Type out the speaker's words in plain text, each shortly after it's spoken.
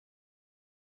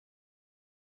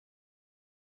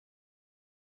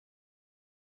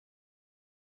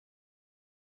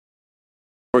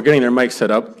We're getting their mic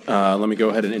set up. Let me go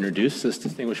ahead and introduce this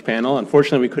distinguished panel.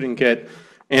 Unfortunately, we couldn't get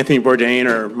Anthony Bourdain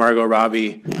or Margot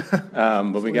Robbie,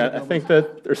 but we got, I think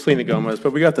that, or Selena Gomez,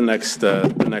 but we got the next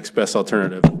best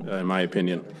alternative, in my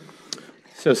opinion.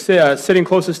 So sitting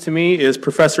closest to me is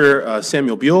Professor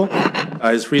Samuel Buell.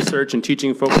 His research and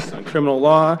teaching focuses on criminal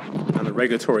law, on the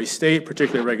regulatory state,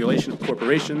 particularly regulation of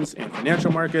corporations and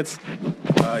financial markets.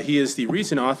 He is the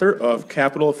recent author of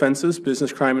Capital Offenses,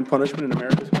 Business Crime and Punishment in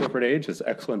America's Corporate Age. It's an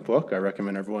excellent book. I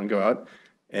recommend everyone go out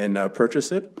and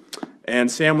purchase it.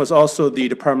 And Sam was also the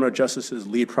Department of Justice's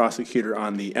lead prosecutor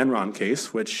on the Enron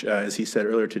case, which, as he said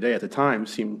earlier today, at the time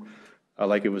seemed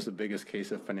like it was the biggest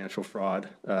case of financial fraud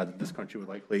this country would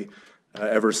likely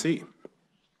ever see.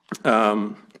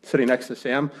 Sitting next to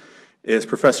Sam is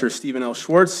Professor Stephen L.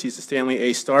 Schwarcz. He's the Stanley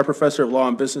A. Starr Professor of Law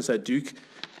and Business at Duke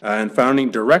and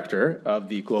founding director of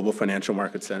the Global Financial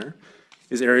Market Center.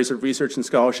 His areas of research and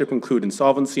scholarship include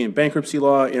insolvency and bankruptcy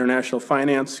law, international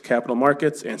finance, capital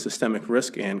markets, and systemic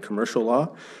risk and commercial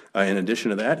law. In addition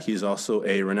to that, he's also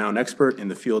a renowned expert in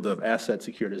the field of asset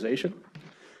securitization.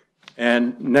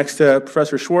 And next to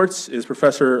Professor Schwarcz is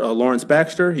Professor Lawrence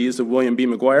Baxter. He is the William B.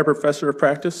 McGuire Professor of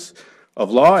Practice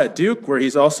of Law at Duke, where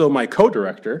he's also my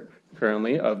co-director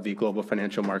currently of the Global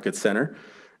Financial Market Center.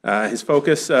 His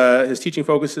teaching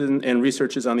focuses and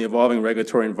research is on the evolving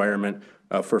regulatory environment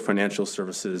for financial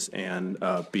services and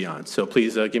beyond. So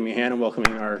please give me a hand in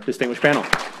welcoming our distinguished panel.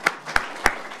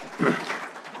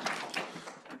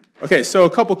 Okay, so a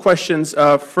couple questions.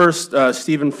 First,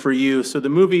 Stephen, for you. So the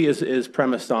movie is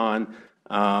premised on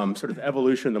sort of the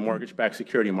evolution of the mortgage-backed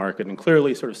security market, and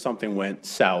clearly sort of something went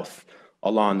south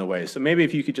along the way. So maybe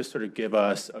if you could just sort of give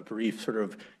us a brief sort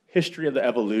of history of the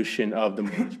evolution of the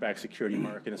mortgage-backed security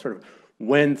market and sort of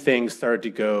when things started to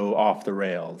go off the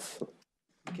rails.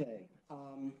 Okay.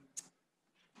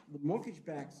 The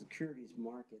mortgage-backed securities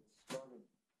market started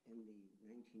in the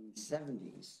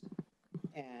 1970s,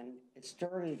 and it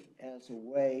started as a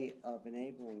way of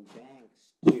enabling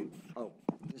banks to, oh,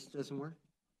 this doesn't work?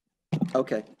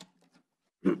 Okay.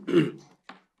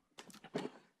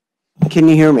 Can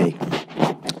you hear me?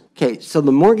 Okay, so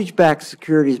the mortgage-backed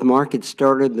securities market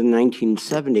started in the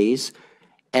 1970s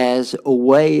as a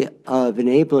way of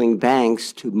enabling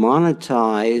banks to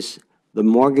monetize the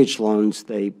mortgage loans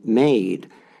they made.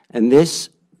 And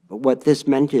what this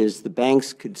meant is the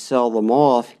banks could sell them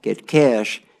off, get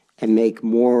cash, and make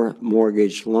more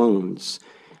mortgage loans.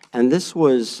 And this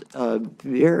was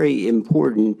very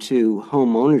important to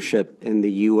home ownership in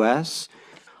the U.S.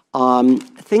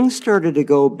 Things started to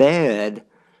go bad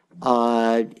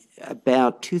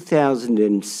about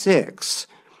 2006.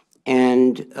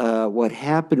 And what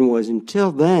happened was,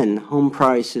 until then, home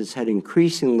prices had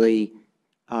increasingly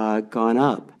gone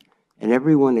up. And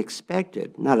everyone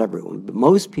expected, not everyone, but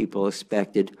most people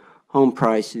expected home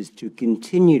prices to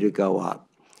continue to go up.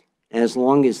 And as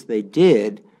long as they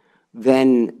did,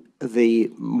 then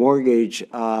the mortgage, the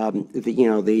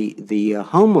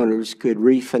homeowners could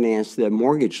refinance their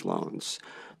mortgage loans.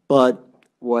 But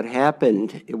what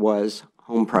happened was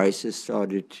home prices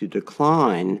started to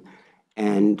decline,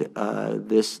 and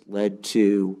this led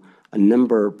to a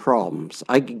number of problems.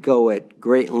 I could go at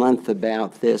great length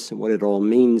about this and what it all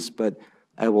means, but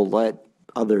I will let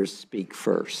others speak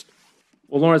first.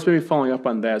 Well, Lawrence, maybe following up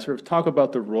on that, sort of talk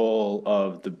about the role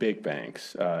of the big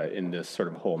banks in this sort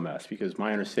of whole mess, because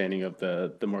my understanding of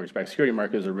the mortgage-backed security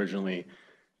market is originally,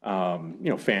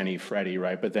 Fannie, Freddie,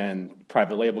 right? But then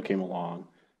private label came along.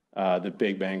 The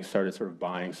big banks started sort of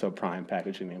buying subprime,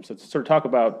 packaging them. So sort of talk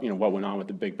about, what went on with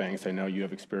the big banks. I know you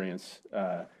have experience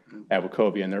at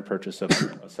Wachovia and their purchase of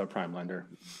a subprime lender.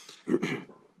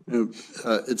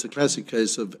 It's a classic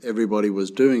case of everybody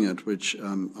was doing it, which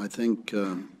I think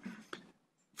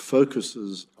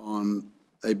focuses on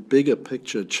a bigger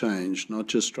picture change, not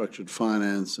just structured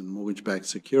finance and mortgage-backed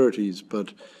securities,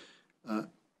 but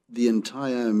the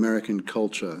entire American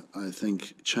culture, I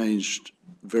think, changed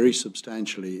very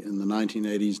substantially in the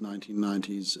 1980s,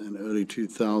 1990s, and early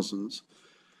 2000s.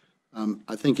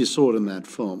 I think you saw it in that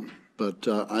film, but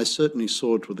I certainly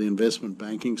saw it with the investment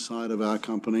banking side of our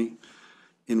company,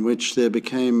 in which there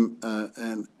became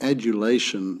an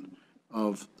adulation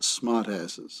of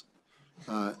smartasses.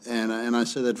 And I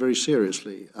say that very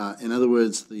seriously. In other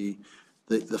words, the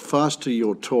faster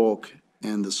your talk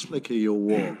and the slicker your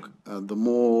walk, the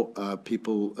more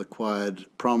people acquired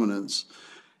prominence.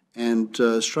 And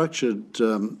structured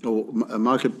or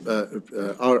market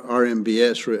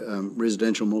RMBS,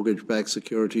 residential mortgage-backed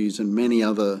securities, and many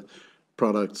other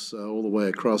products all the way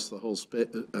across the whole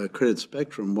credit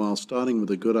spectrum, while starting with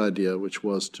a good idea, which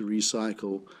was to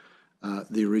recycle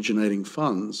the originating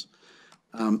funds,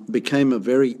 became a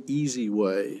very easy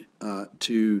way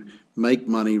to make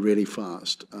money really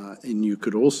fast. And you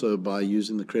could also, by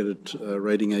using the credit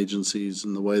rating agencies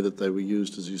in the way that they were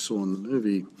used, as you saw in the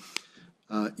movie,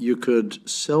 you could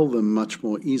sell them much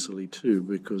more easily too,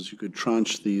 because you could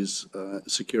tranche these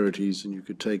securities and you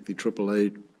could take the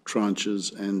AAA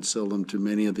tranches and sell them to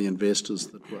many of the investors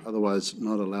that were otherwise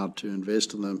not allowed to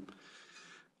invest in them.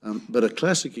 But a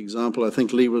classic example I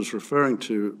think Lee was referring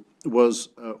to was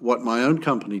what my own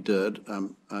company did.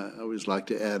 I always like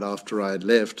to add after I had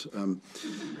left,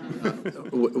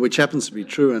 which happens to be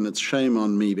true, and it's shame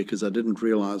on me because I didn't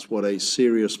realize what a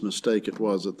serious mistake it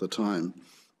was at the time.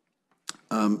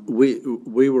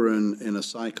 We were in a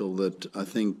cycle that I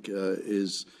think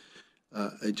is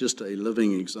just a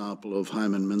living example of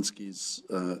Hyman Minsky's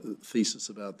thesis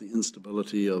about the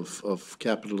instability of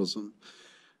capitalism.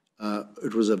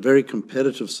 It was a very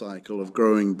competitive cycle of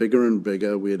growing bigger and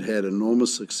bigger. We had had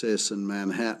enormous success in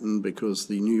Manhattan because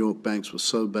the New York banks were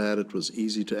so bad it was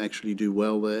easy to actually do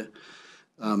well there.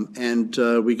 And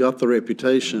we got the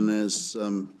reputation as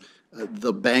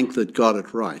the bank that got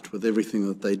it right with everything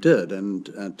that they did.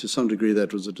 And to some degree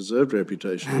that was a deserved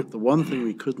reputation. But the one thing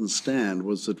we couldn't stand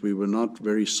was that we were not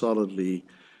very solidly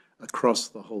across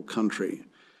the whole country.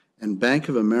 And Bank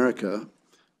of America,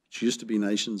 which used to be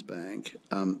Nations Bank,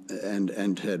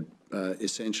 and had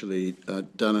essentially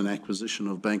done an acquisition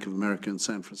of Bank of America in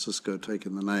San Francisco,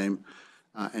 taken the name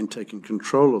and taken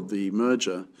control of the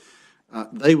merger,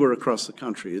 they were across the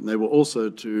country. And they were also,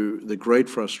 to the great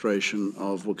frustration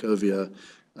of Wachovia,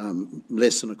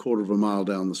 less than a quarter of a mile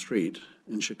down the street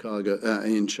in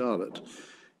Charlotte.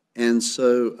 And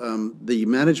so the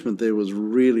management there was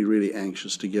really, really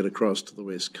anxious to get across to the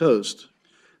West Coast.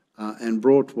 And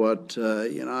brought what,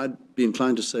 I'd be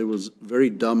inclined to say was very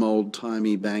dumb,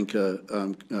 old-timey banker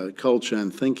culture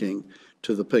and thinking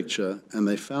to the picture. And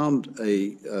they found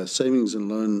a savings and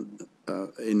loan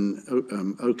in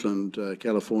Oakland,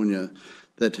 California,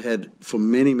 that had for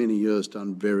many, many years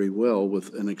done very well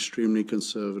with an extremely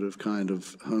conservative kind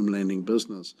of home lending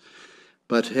business.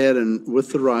 But had,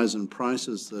 with the rise in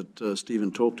prices that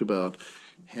Stephen talked about,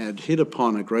 had hit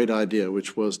upon a great idea,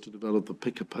 which was to develop the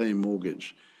pick-a-pay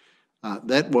mortgage.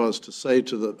 That was to say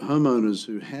to the homeowners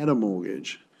who had a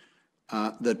mortgage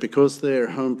that because their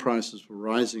home prices were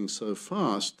rising so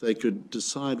fast, they could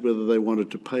decide whether they wanted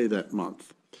to pay that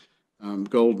month.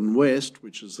 Golden West,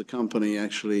 which is the company,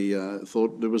 actually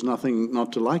thought there was nothing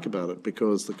not to like about it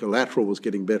because the collateral was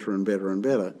getting better and better and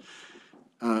better.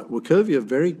 Wachovia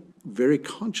very, very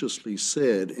consciously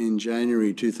said in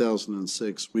January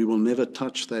 2006, we will never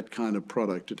touch that kind of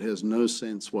product. It has no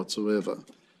sense whatsoever.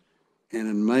 And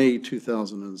in May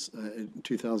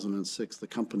 2006, the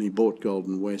company bought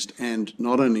Golden West and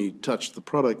not only touched the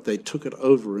product, they took it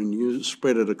over and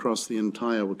spread it across the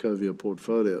entire Wachovia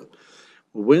portfolio.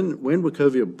 When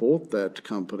Wachovia bought that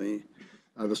company,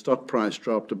 the stock price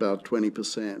dropped about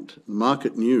 20%. The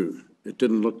market knew it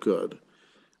didn't look good.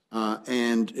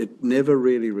 And it never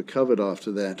really recovered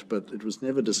after that, but it was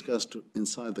never discussed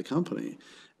inside the company.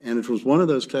 And it was one of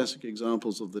those classic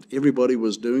examples of that everybody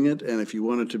was doing it, and if you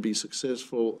wanted to be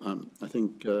successful, I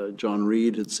think John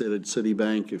Reed had said at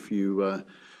Citibank, if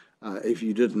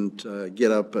you didn't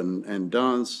get up and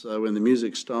dance when the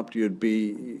music stopped, you'd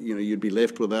be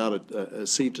left without a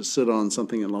seat to sit on,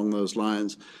 something along those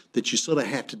lines. That you sort of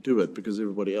had to do it because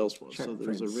everybody else was. So there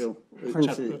was a real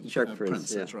Chuck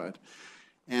Prince, that's right.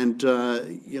 And there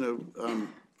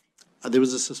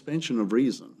was a suspension of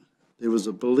reason. There was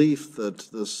a belief that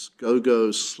this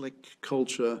go-go slick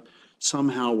culture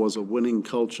somehow was a winning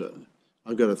culture.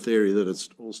 I've got a theory that it's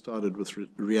all started with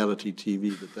reality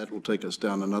TV, but that will take us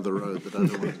down another road that I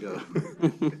don't want to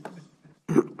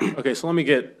go. Okay, so let me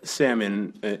get Sam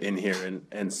in here.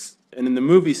 And in the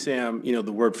movie, Sam,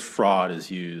 the word fraud is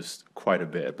used quite a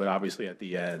bit, but obviously at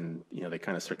the end, they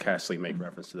kind of sarcastically make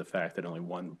reference to the fact that only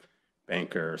one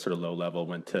banker, sort of low level,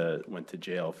 went to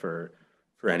jail for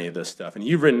any of this stuff. And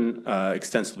you've written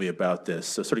extensively about this.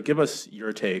 So sort of give us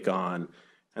your take on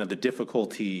kind of the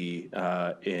difficulty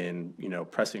in,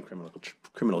 pressing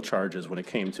criminal charges when it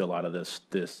came to a lot of this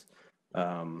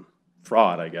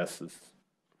fraud, I guess, is,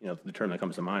 the term that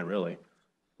comes to mind, really.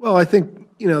 Well, I think,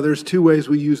 there's two ways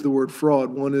we use the word fraud.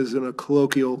 One is in a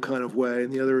colloquial kind of way,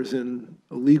 and the other is in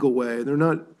a legal way. They're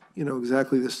not,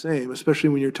 exactly the same, especially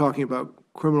when you're talking about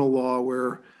criminal law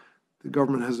where the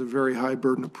government has a very high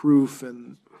burden of proof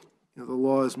and the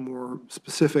law is more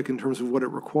specific in terms of what it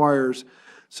requires.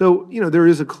 So, there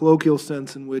is a colloquial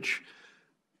sense in which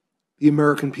the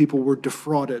American people were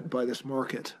defrauded by this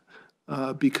market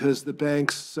because the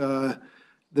banks,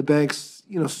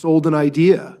 sold an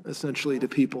idea essentially to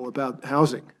people about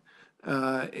housing.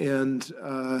 And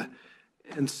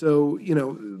so,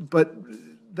 but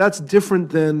that's different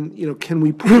than, can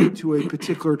we point to a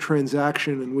particular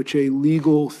transaction in which a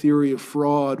legal theory of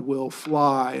fraud will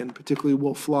fly, and particularly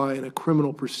will fly in a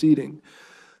criminal proceeding.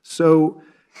 So,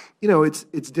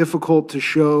 it's difficult to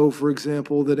show, for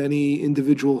example, that any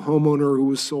individual homeowner who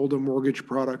was sold a mortgage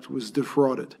product was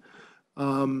defrauded.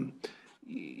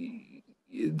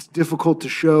 It's difficult to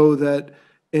show that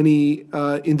any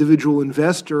individual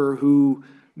investor who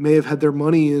may have had their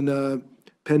money in a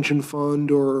pension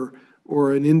fund or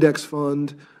an index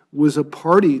fund was a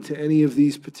party to any of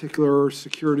these particular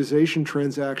securitization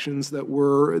transactions that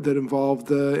involved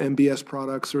the MBS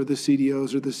products or the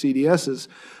CDOs or the CDSs.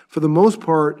 For the most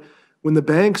part, when the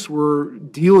banks were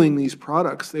dealing these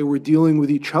products, they were dealing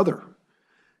with each other.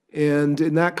 And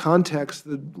in that context,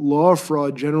 the law of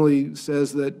fraud generally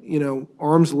says that,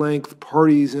 arm's length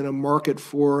parties in a market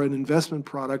for an investment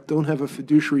product don't have a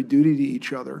fiduciary duty to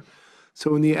each other.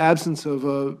 So in the absence of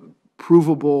a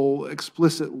provable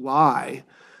explicit lie,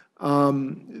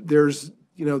 there's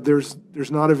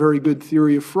not a very good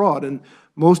theory of fraud. And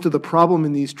most of the problem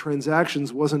in these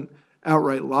transactions wasn't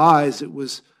outright lies, it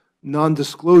was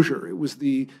non-disclosure. It was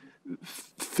the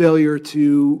failure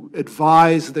to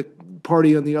advise the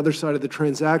party on the other side of the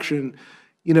transaction,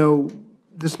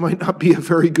 this might not be a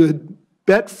very good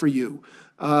bet for you.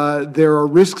 There are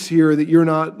risks here that you're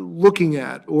not looking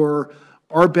at, or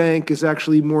our bank is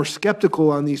actually more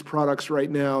skeptical on these products right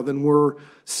now than we're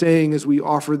saying as we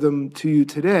offer them to you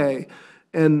today.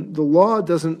 And the law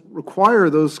doesn't require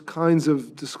those kinds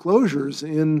of disclosures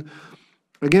in,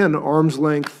 again, arm's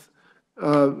length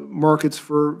markets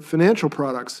for financial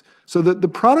products. So that the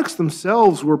products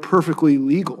themselves were perfectly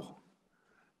legal.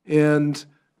 And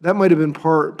that might have been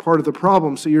part of the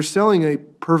problem. So you're selling a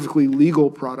perfectly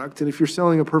legal product, and if you're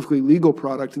selling a perfectly legal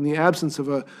product in the absence of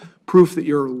a proof that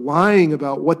you're lying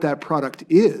about what that product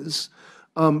is,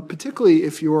 particularly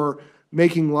if you're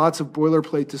making lots of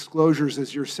boilerplate disclosures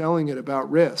as you're selling it about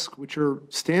risk, which are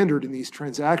standard in these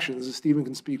transactions, and Stephen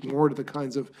can speak more to the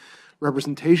kinds of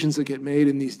representations that get made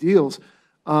in these deals,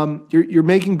 you're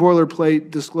making boilerplate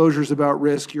disclosures about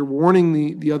risk, you're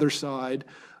warning the other side.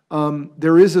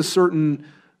 There is a certain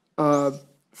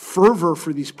fervor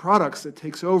for these products that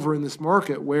takes over in this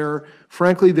market where,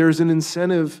 frankly, there's an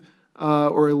incentive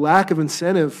or a lack of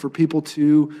incentive for people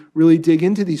to really dig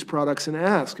into these products and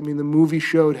ask. I mean, the movie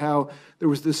showed how there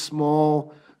was this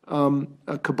small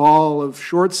a cabal of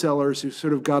short sellers who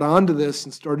sort of got onto this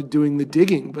and started doing the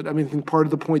digging. But I mean, I think part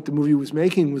of the point the movie was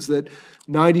making was that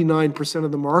 99%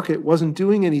 of the market wasn't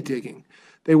doing any digging.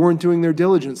 They weren't doing their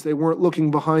diligence. They weren't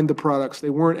looking behind the products. They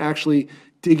weren't actually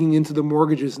digging into the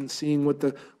mortgages and seeing what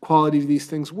the quality of these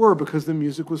things were, because the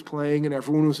music was playing and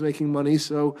everyone was making money.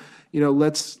 So,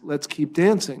 let's keep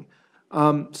dancing.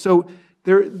 So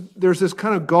there's this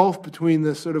kind of gulf between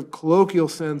this sort of colloquial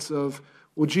sense of,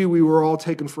 well, gee, we were all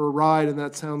taken for a ride and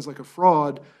that sounds like a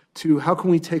fraud, to how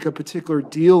can we take a particular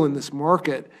deal in this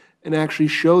market and actually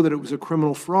show that it was a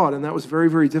criminal fraud? And that was very,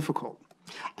 very difficult.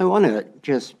 I want to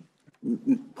just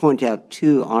point out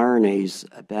two ironies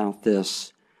about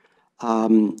this.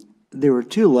 There were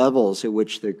two levels at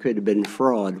which there could have been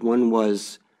fraud. One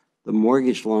was the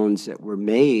mortgage loans that were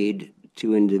made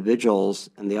to individuals,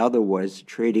 and the other was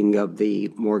trading of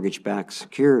the mortgage-backed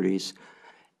securities.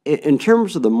 In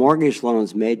terms of the mortgage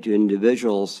loans made to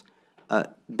individuals,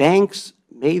 banks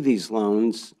made these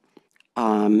loans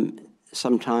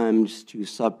sometimes to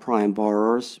subprime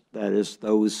borrowers, that is,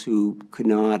 those who could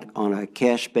not, on a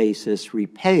cash basis,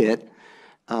 repay it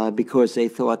because they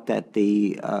thought that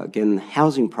again,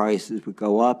 housing prices would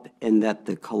go up and that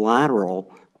the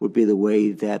collateral would be the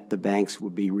way that the banks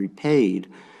would be repaid.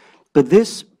 But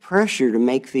this pressure to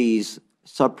make these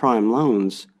subprime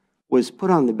loans was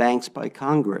put on the banks by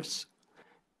Congress.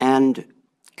 And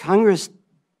Congress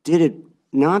did it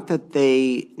not that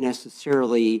they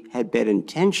necessarily had bad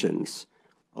intentions,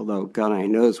 although God only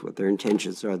knows what their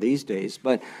intentions are these days,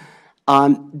 but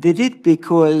they did it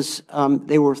because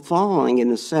they were following,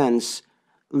 in a sense,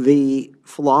 the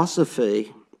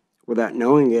philosophy, without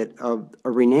knowing it, of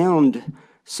a renowned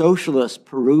socialist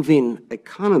Peruvian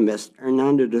economist,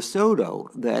 Hernando de Soto,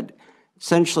 that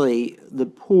essentially the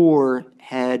poor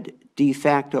had de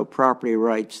facto property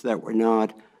rights that were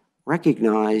not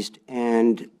recognized,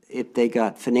 and if they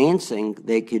got financing,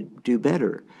 they could do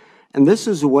better. And this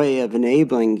is a way of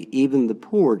enabling even the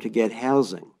poor to get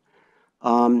housing.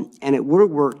 And it would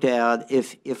have worked out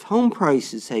if home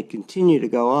prices had continued to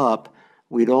go up,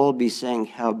 we'd all be saying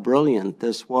how brilliant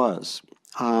this was.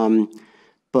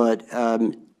 But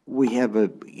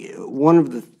one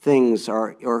of the things,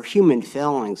 our human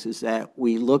failings is that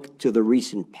we look to the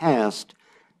recent past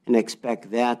and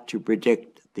expect that to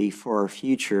predict the far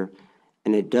future,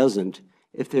 and it doesn't.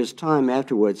 If there's time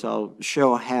afterwards, I'll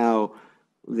show how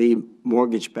the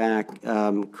mortgage-backed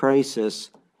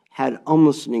crisis had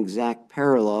almost an exact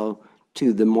parallel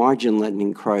to the margin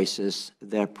lending crisis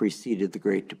that preceded the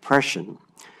Great Depression.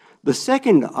 The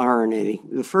second irony,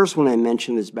 the first one I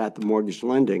mentioned is about the mortgage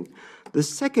lending. The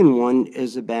second one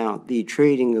is about the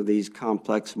trading of these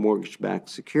complex mortgage-backed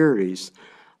securities.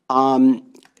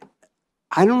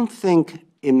 I don't think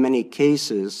in many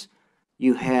cases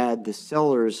you had the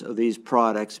sellers of these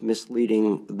products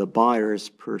misleading the buyers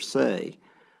per se.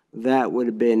 That would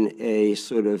have been a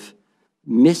sort of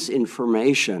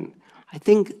misinformation. I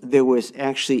think there was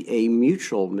actually a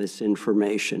mutual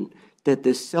misinformation that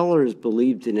the sellers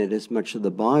believed in it as much as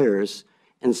the buyers,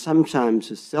 and sometimes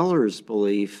the sellers'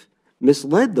 belief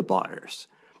misled the buyers.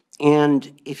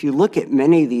 And if you look at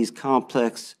many of these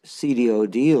complex CDO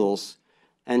deals,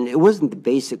 and it wasn't the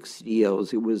basic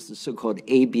CDOs, it was the so-called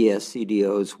ABS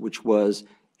CDOs, which was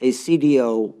a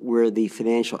CDO where the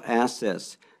financial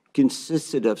assets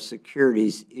consisted of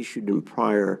securities issued in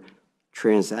prior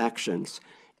transactions.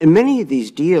 In many of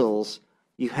these deals,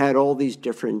 you had all these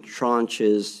different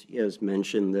tranches, as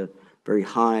mentioned, the very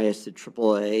highest, the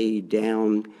AAA,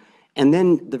 down, and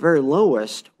then the very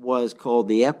lowest was called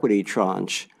the equity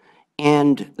tranche.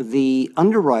 And the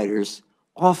underwriters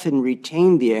often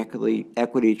retained the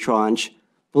equity tranche,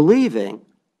 believing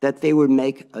that they would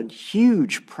make a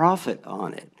huge profit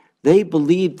on it. They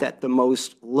believed that the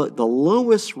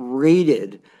lowest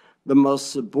rated, the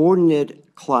most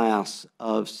subordinate class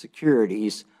of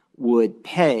securities would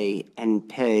pay and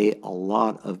pay a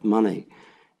lot of money.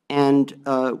 And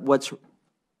what's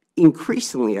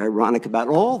increasingly ironic about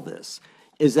all this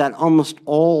is that almost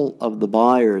all of the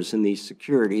buyers in these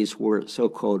securities were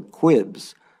so-called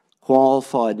QIBs,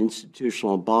 qualified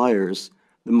institutional buyers,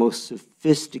 the most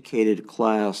sophisticated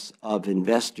class of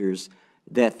investors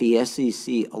that the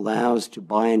SEC allows to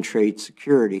buy and trade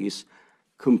securities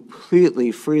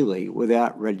completely freely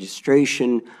without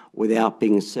registration, without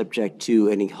being subject to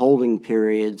any holding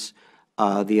periods.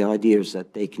 The idea is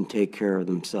that they can take care of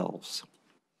themselves.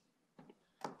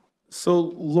 So,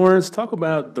 Lawrence, talk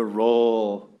about the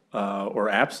role or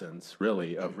absence,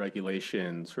 really, of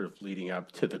regulation sort of leading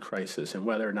up to the crisis, and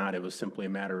whether or not it was simply a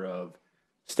matter of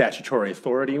statutory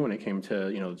authority when it came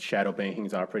to, shadow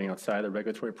bankings operating outside the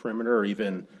regulatory perimeter, or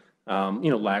even,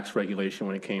 lax regulation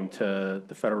when it came to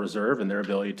the Federal Reserve and their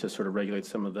ability to sort of regulate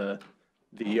some of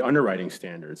the underwriting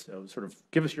standards. So, sort of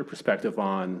give us your perspective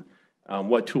on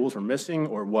what tools were missing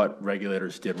or what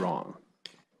regulators did wrong.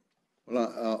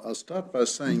 Well, I'll start by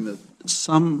saying that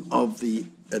some of the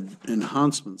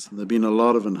enhancements, and there have been a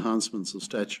lot of enhancements of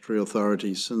statutory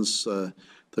authority since the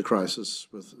crisis,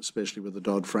 especially with the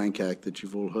Dodd-Frank Act that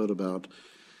you've all heard about.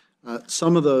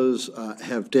 Some of those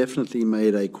have definitely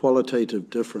made a qualitative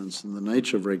difference in the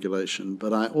nature of regulation,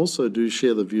 but I also do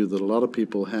share the view that a lot of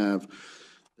people have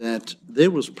that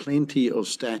there was plenty of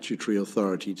statutory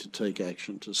authority to take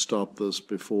action to stop this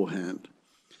beforehand.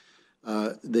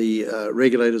 The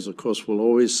regulators, of course, will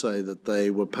always say that they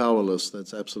were powerless.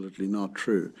 That's absolutely not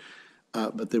true.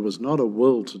 But there was not a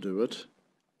will to do it,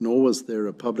 nor was there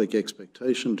a public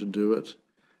expectation to do it.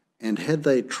 And had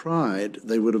they tried,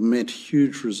 they would have met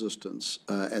huge resistance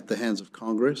at the hands of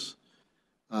Congress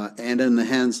and in the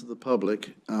hands of the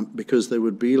public, because they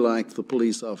would be like the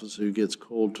police officer who gets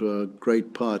called to a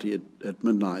great party at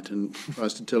midnight and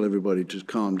tries to tell everybody to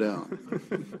calm down.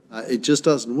 It just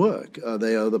doesn't work.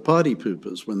 They are the party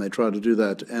poopers when they try to do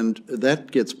that. And that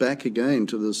gets back again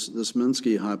to this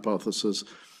Minsky hypothesis.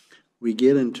 We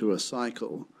get into a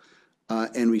cycle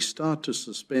and we start to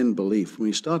suspend belief.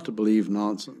 We start to believe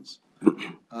nonsense.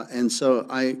 And so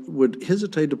I would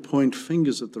hesitate to point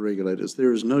fingers at the regulators.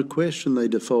 There is no question they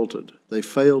defaulted. They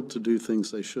failed to do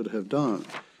things they should have done.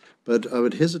 But I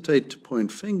would hesitate to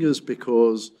point fingers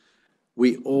because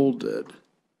we all did.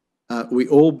 We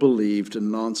all believed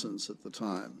in nonsense at the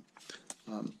time.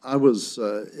 I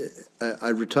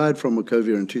retired from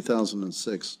Wachovia in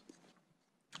 2006,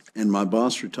 and my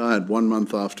boss retired 1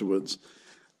 month afterwards.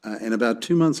 And about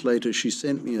 2 months later, she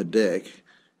sent me a deck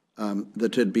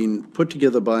that had been put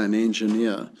together by an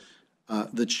engineer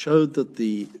that showed that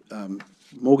the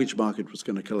mortgage market was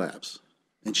going to collapse.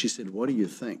 And she said, "What do you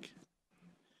think?"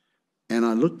 And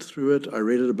I looked through it. I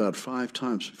read it about 5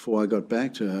 times before I got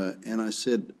back to her. And I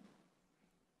said,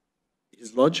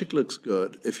 his logic looks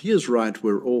good. If he is right,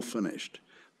 we're all finished.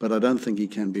 But I don't think he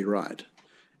can be right.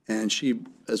 And she,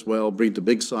 as well, breathed a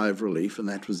big sigh of relief, and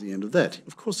that was the end of that.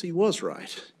 Of course, he was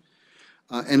right.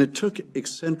 And it took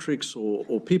eccentrics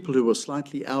or people who were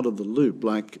slightly out of the loop,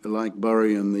 like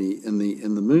Burry in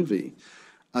the movie,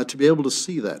 to be able to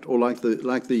see that, or like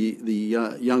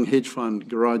the young hedge fund,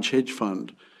 garage hedge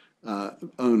fund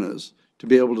owners, to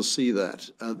be able to see that.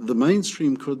 The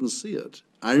mainstream couldn't see it.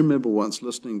 I remember once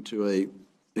listening to an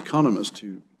economist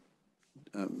who,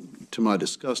 to my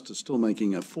disgust, is still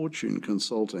making a fortune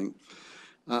consulting.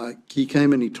 He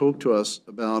came and he talked to us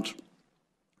about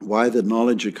why the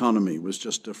knowledge economy was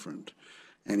just different.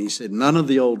 And he said, none of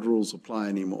the old rules apply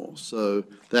anymore. So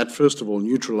that, first of all,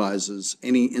 neutralizes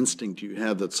any instinct you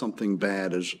have that something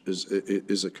bad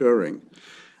is occurring.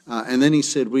 And then he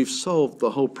said, we've solved the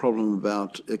whole problem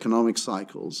about economic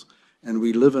cycles, and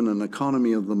we live in an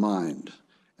economy of the mind.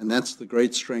 And that's the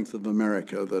great strength of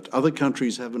America, that other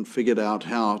countries haven't figured out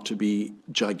how to be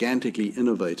gigantically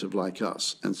innovative like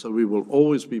us. And so we will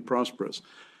always be prosperous.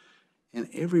 And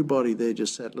everybody there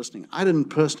just sat listening. I didn't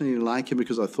personally like him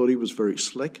because I thought he was very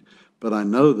slick, but I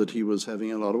know that he was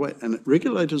having a lot of weight. And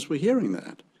regulators were hearing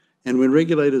that. And when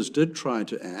regulators did try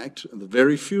to act, the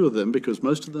very few of them, because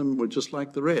most of them were just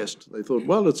like the rest, they thought,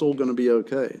 well, it's all going to be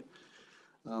okay.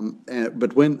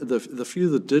 But when the few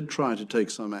that did try to take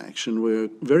some action were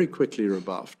very quickly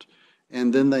rebuffed.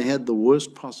 And then they had the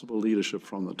worst possible leadership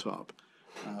from the top,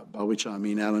 by which I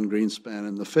mean Alan Greenspan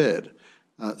and the Fed.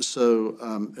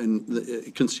 In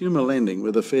the consumer lending,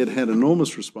 where the Fed had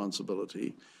enormous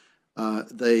responsibility,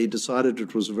 they decided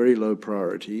it was a very low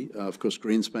priority. Of course,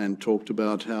 Greenspan talked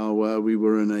about how we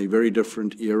were in a very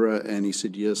different era, and he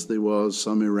said, yes, there was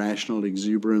some irrational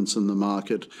exuberance in the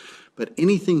market. But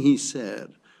anything he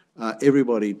said,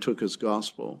 everybody took as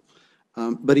gospel.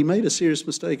 But he made a serious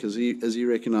mistake, as he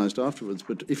recognized afterwards.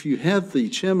 But if you have the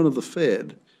chairman of the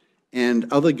Fed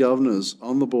and other governors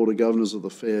on the board of governors of the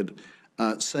Fed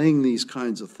saying these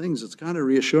kinds of things, it's kind of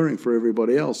reassuring for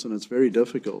everybody else, and it's very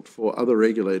difficult for other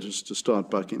regulators to start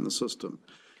bucking the system.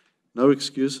 No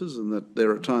excuses, and that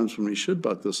there are times when we should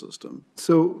buck the system,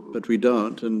 but we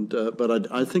don't.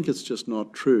 But I think it's just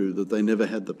not true that they never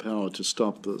had the power to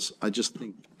stop this. I just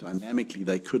think dynamically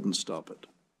they couldn't stop it.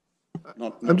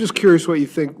 I'm just curious what you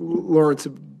think, Lawrence,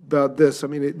 about this. I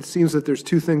mean, it seems that there's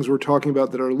two things we're talking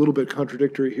about that are a little bit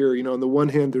contradictory here. You know, on the one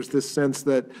hand, there's this sense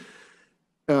that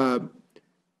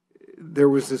there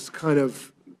was this kind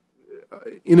of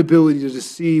inability to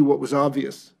see what was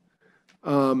obvious,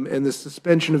 and the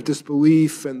suspension of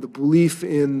disbelief and the belief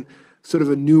in sort of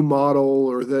a new model,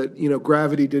 or that, you know,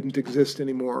 gravity didn't exist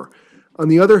anymore. On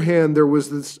the other hand, there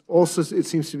was this also, it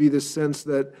seems to be this sense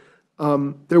that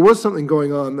there was something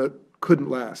going on that couldn't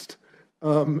last,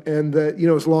 and that, you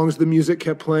know, as long as the music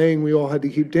kept playing, we all had to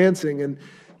keep dancing. And,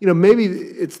 you know, maybe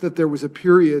it's that there was a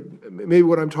period, maybe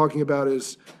what I'm talking about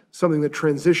is something that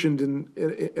transitioned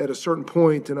at a certain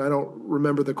point, and I don't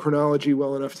remember the chronology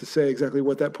well enough to say exactly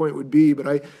what that point would be, but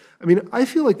I mean, I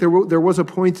feel like there was a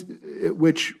point at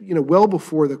which, you know, well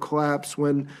before the collapse,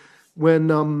 when you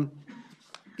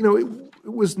know, it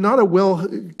was not a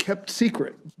well-kept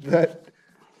secret that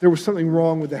there was something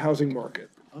wrong with the housing market.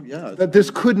 Oh, yeah. That this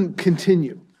couldn't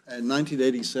continue. In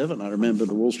 1987, I remember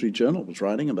the Wall Street Journal was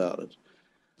writing about it.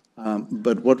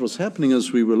 But what was happening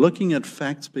is we were looking at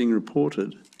facts being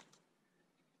reported,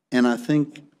 and I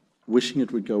think wishing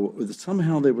it would go,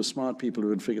 somehow there were smart people who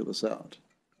would figure this out,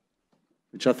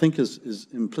 which I think is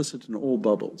implicit in all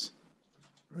bubbles.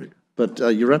 Right. But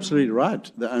you're absolutely right.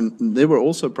 And there were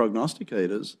also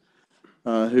prognosticators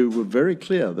who were very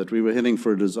clear that we were heading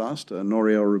for a disaster.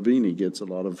 Nouriel Roubini gets a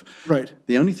lot of... Right.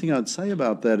 The only thing I'd say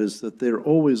about that is that there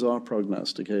always are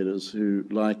prognosticators who,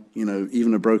 like, you know,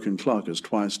 even a broken clock is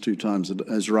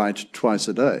right twice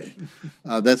a day.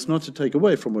 That's not to take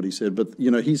away from what he said, but,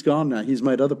 you know, he's gone now. He's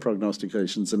made other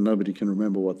prognostications and nobody can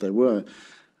remember what they were.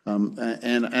 And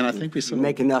I think we... You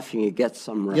make enough and you get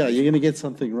some right. Yeah, you're going to get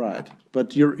something right.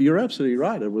 But you're absolutely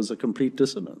right. It was a complete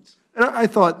dissonance. And I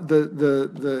thought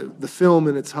the film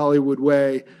in its Hollywood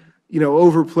way, you know,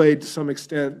 overplayed to some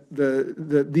extent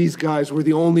these guys were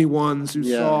the only ones who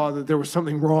saw that there was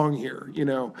something wrong here, you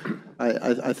know.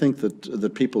 I think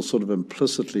that people sort of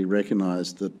implicitly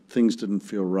recognized that things didn't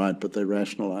feel right, but they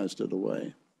rationalized it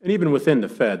away. And even within the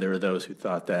Fed, there were those who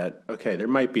thought that, okay, there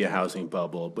might be a housing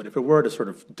bubble, but if it were to sort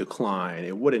of decline,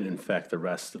 it wouldn't infect the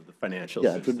rest of the financial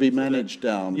system. Yeah, it would be managed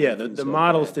down. Yeah, the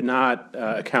models did not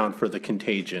account for the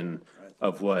contagion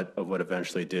of what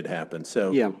eventually did happen.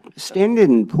 So yeah,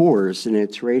 Standard & Poor's in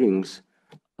its ratings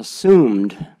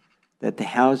assumed that the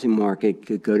housing market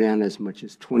could go down as much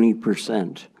as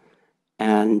 20%.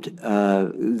 And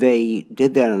they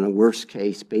did that in a worst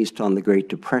case based on the Great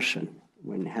Depression,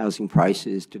 when housing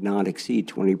prices did not exceed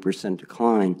 20%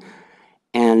 decline.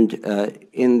 And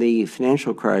in the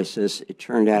financial crisis, it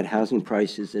turned out housing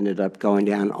prices ended up going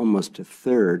down almost a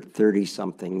third,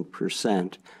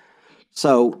 30-something%.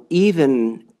 So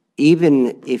even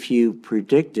if you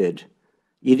predicted,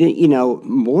 you didn't,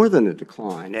 more than a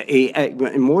decline,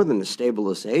 more than a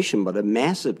stabilization, but a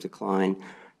massive decline,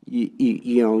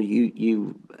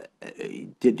 you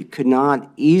could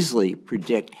not easily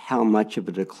predict how much of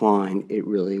a decline it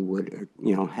really would,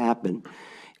 happen.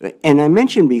 And I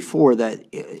mentioned before that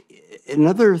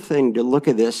another thing to look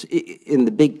at this in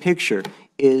the big picture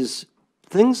is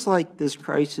things like this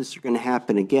crisis are going to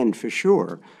happen again for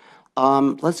sure.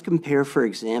 Let's compare, for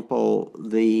example,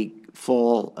 the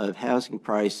fall of housing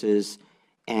prices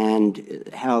and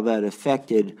how that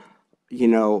affected,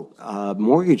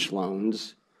 mortgage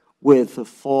loans with the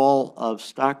fall of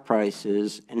stock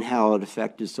prices and how it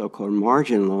affected so-called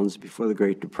margin loans before the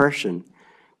Great Depression.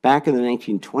 Back in the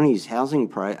 1920s,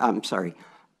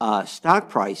 stock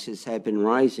prices had been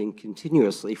rising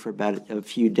continuously for about a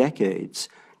few decades,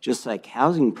 just like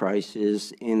housing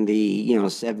prices in the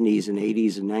 70s and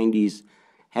 80s and 90s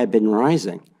had been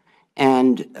rising.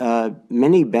 And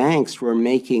many banks were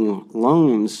making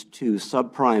loans to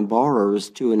subprime borrowers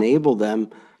to enable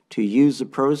them to use the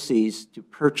proceeds to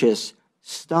purchase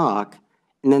stock,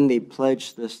 and then they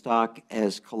pledged the stock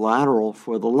as collateral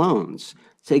for the loans.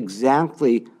 It's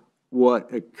exactly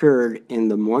what occurred in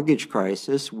the mortgage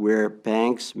crisis, where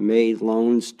banks made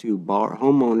loans to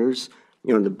homeowners,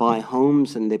 to buy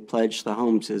homes, and they pledged the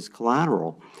homes as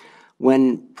collateral.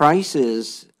 When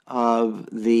prices of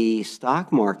the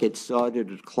stock market started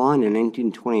to decline in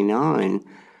 1929,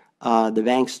 the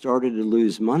banks started to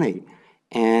lose money,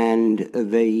 and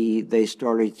they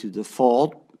started to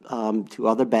default to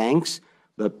other banks.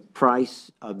 The price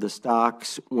of the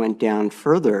stocks went down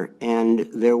further, and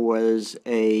there was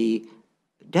a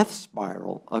death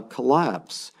spiral, a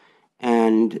collapse.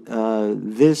 And the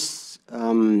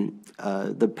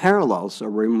parallels are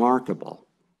remarkable.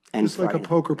 And it's like a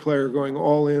poker player going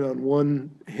all in on one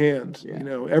hand.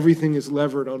 Yeah. Everything is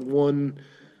levered on one.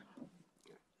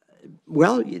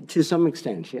 Well, to some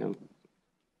extent, yeah.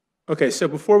 Okay, so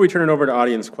before we turn it over to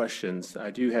audience questions,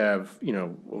 I do have,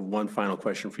 one final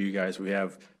question for you guys. We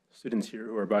have students here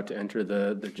who are about to enter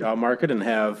the job market and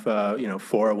have,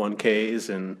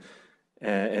 401ks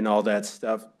and all that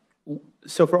stuff.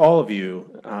 So for all of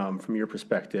you, from your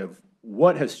perspective,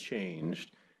 what has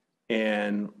changed,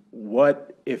 and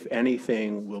what, if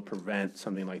anything, will prevent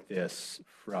something like this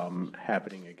from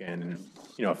happening again, and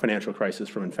a financial crisis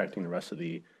from infecting the rest of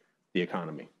the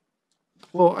economy?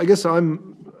 Well, I guess I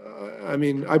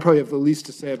probably have the least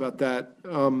to say about that.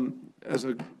 As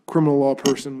a criminal law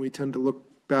person, we tend to look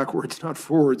backwards, not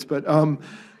forwards. But I'm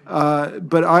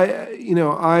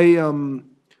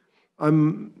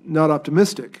not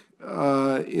optimistic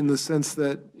in the sense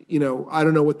that, I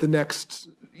don't know what the next,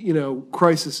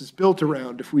 crisis is built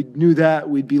around. If we knew that,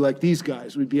 we'd be like these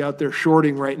guys. We'd be out there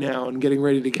shorting right now and getting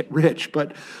ready to get rich.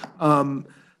 But I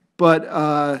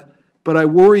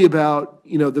worry about,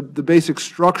 the basic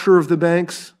structure of the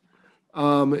banks,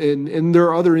 and there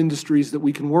are other industries that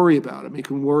we can worry about. I mean, we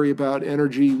can worry about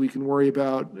energy, we can worry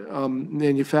about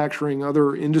manufacturing,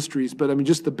 other industries. But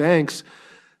just the banks,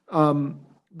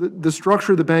 the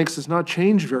structure of the banks has not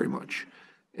changed very much.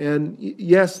 And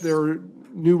yes, there are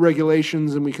new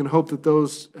regulations, and we can hope that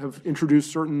those have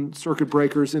introduced certain circuit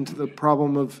breakers into the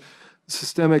problem of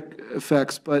systemic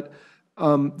effects. But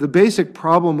the basic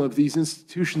problem of these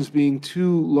institutions being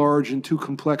too large and too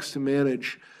complex to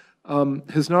manage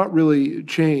has not really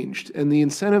changed. And the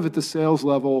incentive at the sales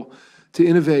level to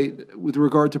innovate with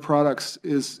regard to products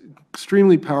is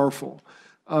extremely powerful.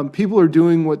 People are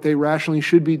doing what they rationally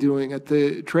should be doing at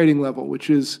the trading level, which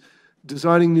is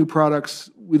designing new products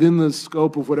within the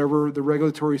scope of whatever the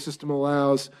regulatory system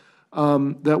allows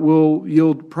that will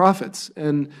yield profits.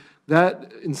 And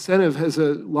that incentive has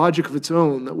a logic of its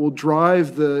own that will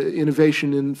drive the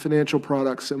innovation in financial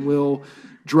products and will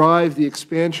drive the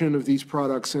expansion of these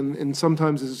products. And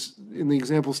sometimes, as in the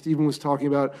example Stephen was talking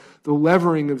about, the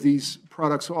levering of these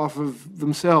products off of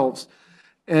themselves.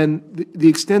 And the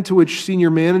extent to which senior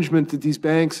management at these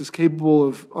banks is capable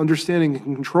of understanding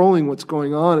and controlling what's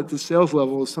going on at the sales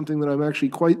level is something that I'm actually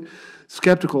quite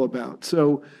skeptical about.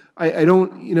 So I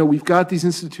don't, we've got these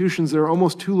institutions that are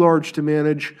almost too large to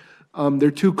manage.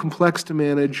 They're too complex to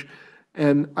manage.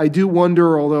 And I do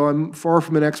wonder, although I'm far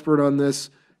from an expert on this,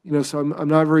 so I'm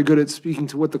not very good at speaking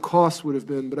to what the costs would have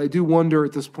been, but I do wonder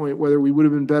at this point whether we would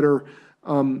have been better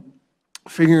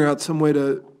figuring out some way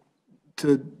to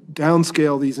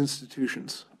downscale these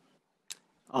institutions.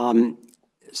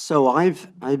 So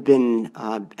I've been,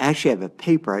 actually I have a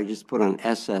paper I just put on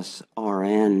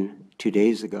SSRN 2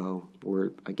 days ago,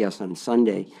 or I guess on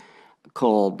Sunday,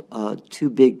 called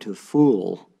Too Big to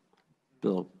Fool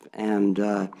bill, and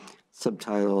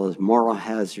subtitle is Moral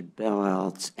Hazard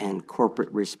Bailouts and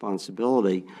Corporate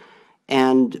Responsibility.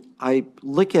 And I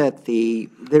look at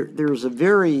there's a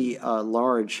very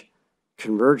large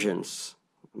convergence,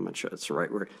 I'm not sure that's the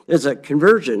right word, there's a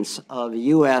convergence of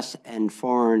U.S. and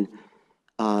foreign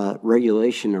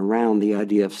regulation around the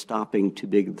idea of stopping too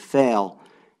big to fail.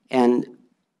 And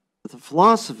the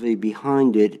philosophy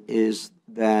behind it is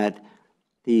that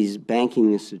these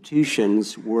banking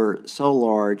institutions were so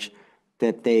large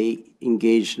that they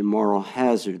engaged in moral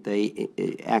hazard. They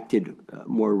acted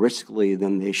more riskily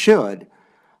than they should.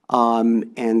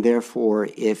 And therefore,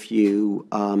 if you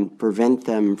prevent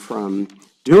them from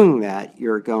doing that,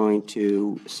 you're going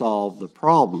to solve the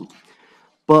problem.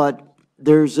 But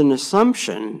there's an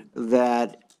assumption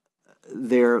that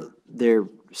their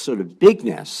sort of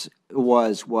bigness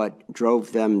was what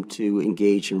drove them to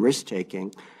engage in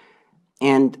risk-taking.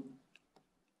 And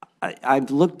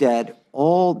I've looked at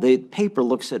the paper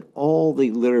looks at all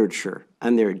the literature,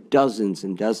 and there are dozens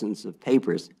and dozens of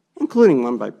papers, including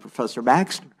one by Professor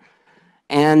Baxter,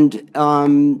 and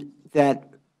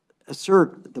that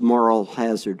assert the moral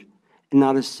hazard. And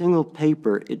not a single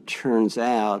paper, it turns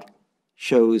out,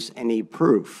 shows any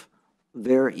proof.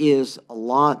 There is a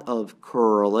lot of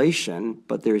correlation,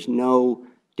 but there's no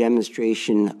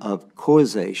demonstration of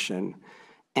causation.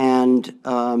 And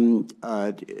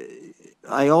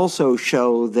I also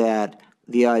show that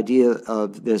the idea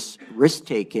of this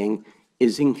risk-taking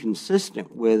is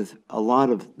inconsistent with a lot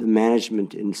of the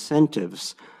management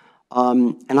incentives.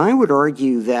 And I would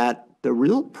argue that the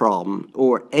real problem,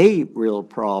 or a real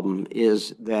problem,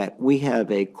 is that we have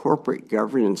a corporate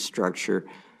governance structure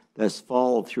that's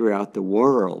followed throughout the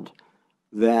world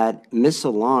that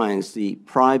misaligns the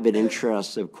private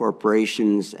interests of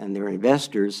corporations and their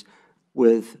investors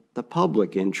with the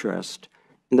public interest.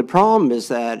 And the problem is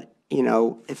that, you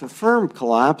know, if a firm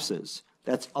collapses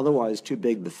that's otherwise too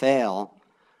big to fail,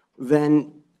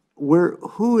 then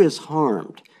who is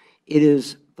harmed? It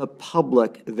is the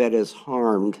public that is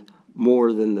harmed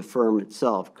more than the firm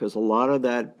itself, because a lot of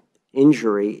that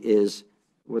injury is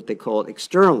what they call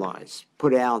externalized,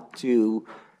 put out to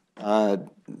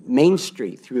Main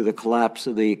Street through the collapse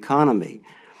of the economy.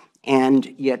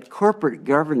 And yet corporate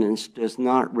governance does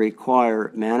not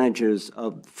require managers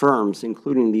of firms,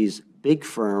 including these big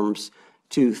firms,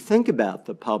 to think about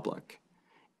the public.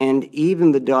 And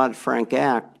even the Dodd-Frank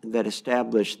Act that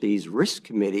established these risk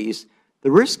committees,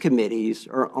 the risk committees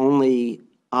are only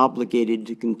obligated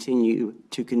to continue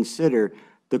to consider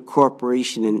the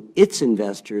corporation and its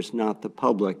investors, not the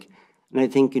public. And I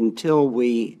think until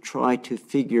we try to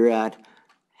figure out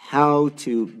how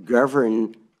to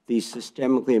govern these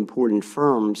systemically important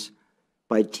firms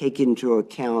by taking into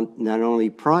account not only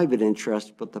private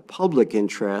interests, but the public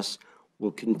interests,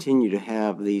 we'll continue to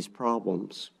have these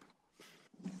problems.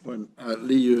 When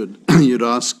Lee, you'd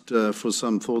asked for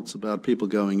some thoughts about people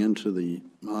going into the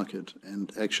market,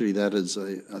 and actually that is,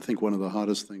 I think, one of the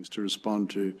hardest things to respond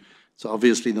to. It's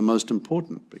obviously the most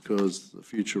important, because the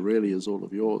future really is all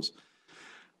of yours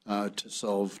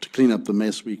to clean up the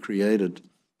mess we created.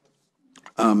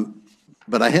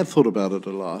 But I have thought about it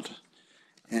a lot,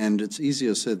 and it's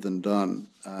easier said than done.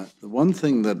 The one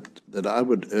thing that I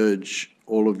would urge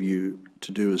all of you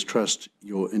to do is trust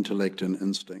your intellect and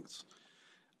instincts.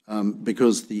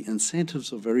 Because the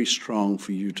incentives are very strong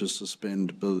for you to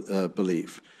suspend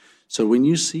belief. So when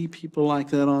you see people like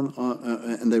that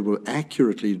and they were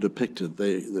accurately depicted,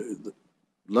 the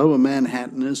lower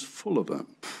Manhattan is full of them.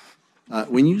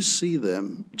 When you see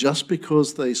them, just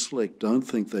because they slick, don't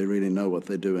think they really know what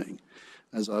they're doing.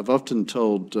 As I've often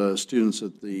told students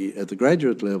at the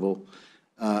graduate level,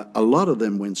 a lot of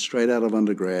them went straight out of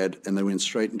undergrad and they went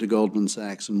straight into Goldman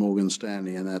Sachs and Morgan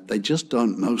Stanley, and that they just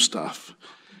don't know stuff.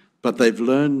 But they've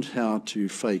learned how to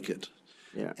fake it.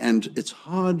 Yeah. And it's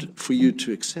hard for you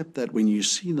to accept that when you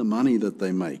see the money that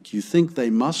they make. You think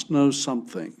they must know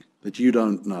something that you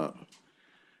don't know.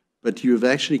 But you've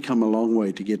actually come a long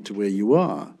way to get to where you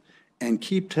are. And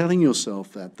keep telling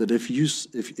yourself that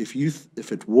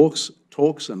if it walks,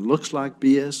 talks, and looks like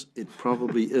BS, it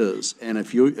probably is. And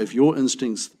if your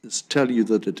instincts tell you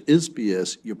that it is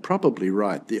BS, you're probably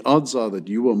right. The odds are that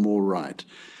you are more right.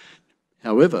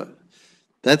 However,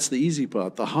 that's the easy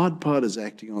part. The hard part is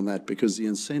acting on that, because the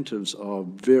incentives are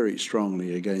very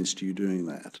strongly against you doing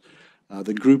that.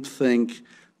 The groupthink,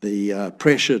 the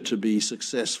pressure to be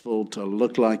successful, to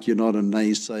look like you're not a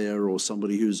naysayer or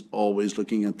somebody who's always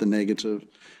looking at the negative,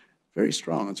 very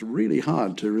strong. It's really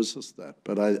hard to resist that.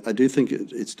 But I do think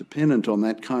it's dependent on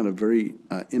that kind of very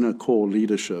inner core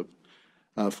leadership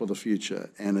for the future,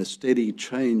 and a steady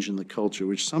change in the culture,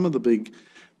 which some of the big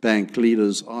bank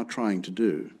leaders are trying to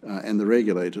do, and the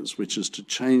regulators, which is to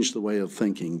change the way of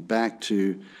thinking back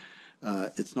to,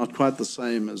 it's not quite the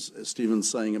same as Stephen's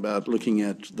saying about looking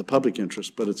at the public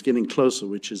interest, but it's getting closer,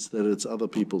 which is that it's other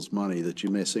people's money that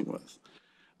you're messing with,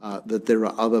 that there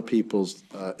are other people's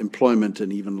employment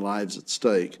and even lives at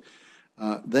stake.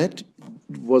 That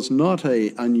was not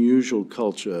an unusual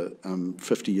culture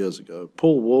 50 years ago.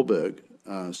 Paul Warburg,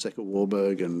 Samuel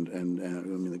Warburg, and I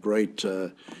mean, the great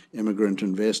immigrant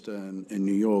investor in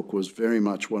New York, was very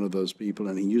much one of those people,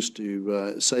 and he used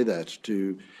to say that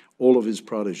to all of his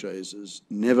protégés, is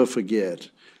never forget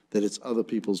that it's other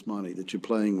people's money that you're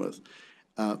playing with.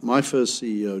 My first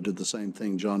CEO did the same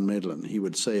thing, John Medlin. He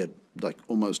would say it like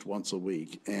almost once a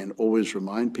week and always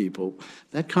remind people.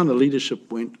 That kind of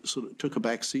leadership took a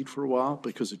back seat for a while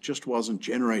because it just wasn't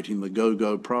generating the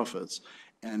go-go profits.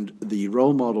 And the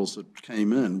role models that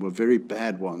came in were very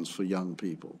bad ones for young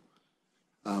people.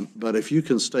 But if you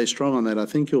can stay strong on that, I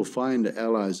think you'll find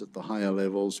allies at the higher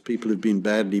levels, people who've been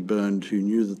badly burned, who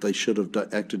knew that they should have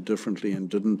acted differently and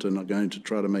didn't, and are going to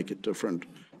try to make it different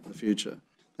in the future.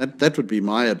 That would be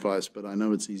my advice, but I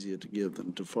know it's easier to give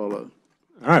than to follow.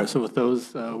 All right, so with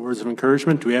those words of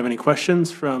encouragement, do we have any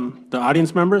questions from the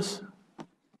audience members?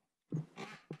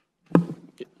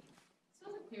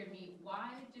 Clear to me, why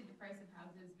did the price of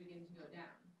houses begin to go down?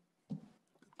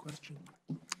 Question.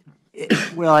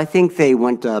 Well, I think they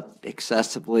went up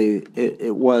excessively.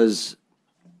 It was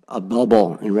a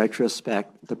bubble in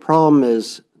retrospect. The problem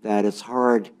is that it's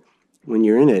hard when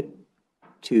you're in it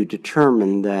to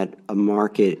determine that a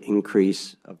market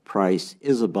increase of price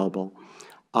is a bubble.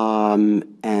 Of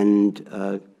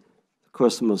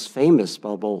course, the most famous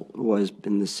bubble was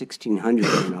in the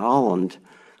 1600s in Holland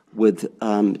with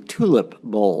tulip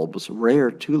bulbs, rare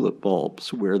tulip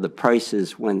bulbs, where the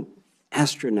prices went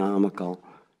astronomical.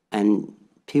 And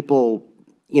people,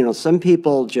 some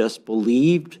people just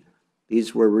believed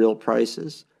these were real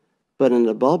prices. But in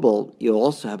the bubble, you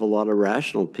also have a lot of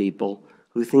rational people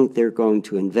who think they're going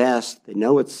to invest. They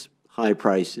know it's high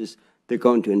prices. They're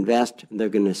going to invest, and they're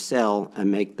going to sell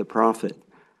and make the profit.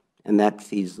 And that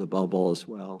feeds the bubble as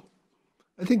well.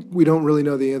 I think we don't really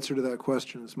know the answer to that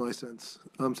question, is my sense.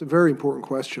 It's a very important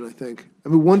question, I think. I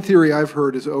mean, one theory I've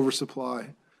heard is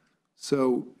oversupply.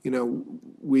 So,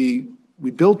 we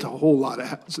built a whole lot of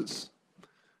houses.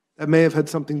 That may have had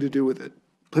something to do with it.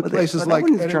 Places like,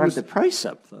 that wouldn't drive the price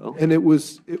up, though. And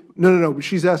no, but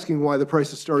she's asking why the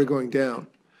prices started going down.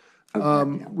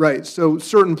 Okay, yeah. Right, so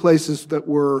certain places that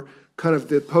were kind of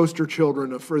the poster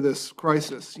children for this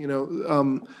crisis,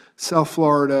 South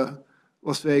Florida,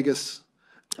 Las Vegas,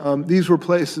 these were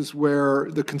places where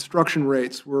the construction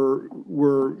rates were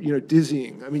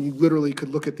dizzying. I mean, you literally could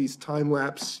look at these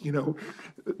time-lapse,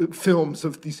 films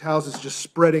of these houses just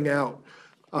spreading out.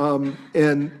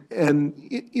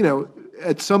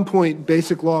 At some point,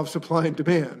 basic law of supply and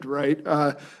demand, right?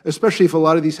 Especially if a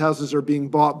lot of these houses are being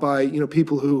bought by,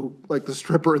 people who, like the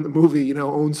stripper in the movie,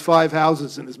 owns 5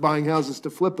 houses and is buying houses to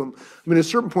flip them. I mean, at a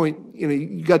certain point,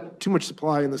 you got too much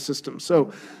supply in the system.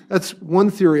 So that's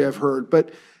one theory I've heard.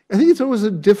 But I think it's always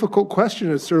a difficult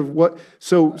question. It's sort of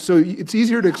so it's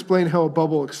easier to explain how a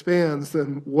bubble expands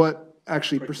than what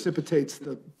actually precipitates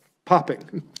the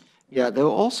popping. Yeah, there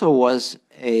also was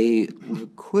a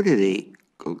liquidity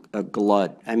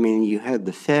glut. I mean, you had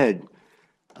the Fed,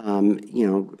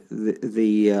 the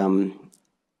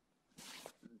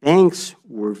banks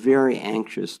were very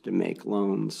anxious to make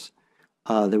loans.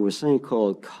 There was something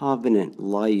called covenant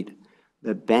light,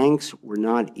 that banks were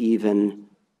not even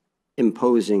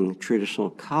imposing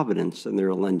traditional covenants in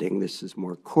their lending. This is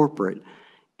more corporate.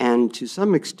 And to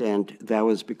some extent, that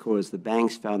was because the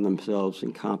banks found themselves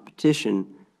in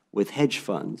competition with hedge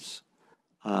funds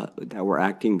that were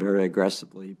acting very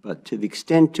aggressively. But to the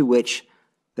extent to which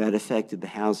that affected the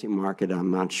housing market,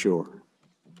 I'm not sure.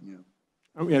 Yeah.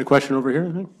 Oh, we had a question over here,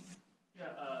 I think. Yeah,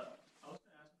 I was going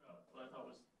to ask about what I thought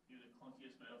was the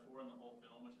clunkiest metaphor in the whole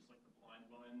film, which is like the blind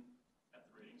woman at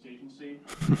the ratings agency.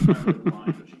 She's not really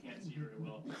blind, but she can't see very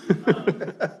well. I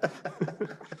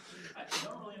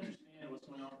don't really understand what's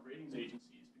going on with ratings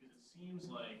agencies, because it seems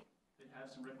like they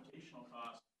have some reputational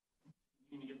costs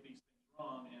to get these things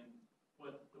wrong, and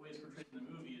the way it's portrayed in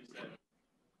the movie is that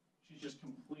she's just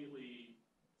completely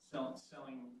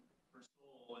selling her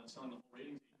soul and selling the whole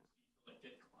ratings agency to like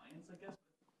get clients, I guess.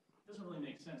 It doesn't really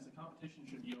make sense. The competition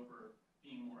should be over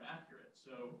being more accurate.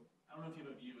 So I don't know if you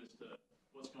have a view as to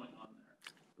what's going on there.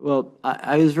 Well,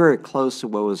 I was very close to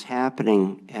what was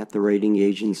happening at the rating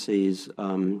agencies.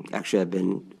 Actually, I've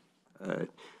done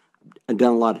a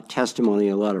lot of testimony,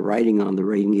 a lot of writing on the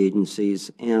rating agencies,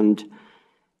 and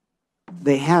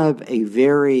they have a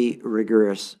very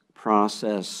rigorous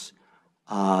process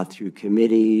through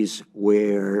committees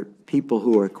where people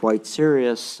who are quite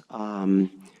serious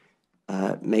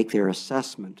make their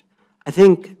assessment. I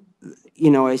think,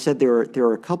 I said there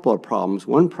are a couple of problems.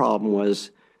 One problem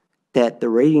was that the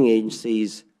rating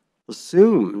agencies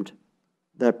assumed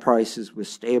that prices would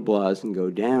stabilize and go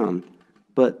down,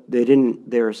 but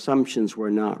their assumptions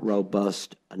were not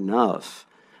robust enough.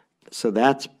 So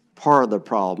that's part of the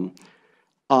problem.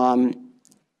 I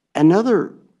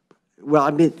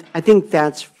think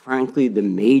that's frankly the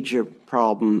major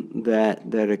problem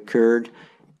that occurred.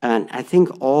 And I think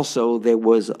also there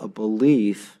was a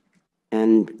belief,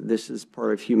 and this is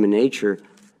part of human nature,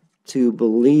 to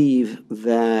believe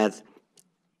that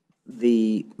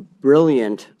the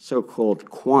brilliant so-called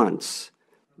quants,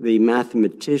 the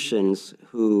mathematicians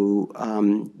who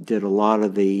did a lot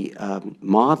of the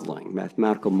modeling,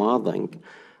 mathematical modeling,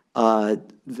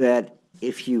 that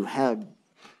if you have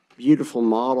beautiful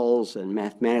models and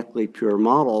mathematically pure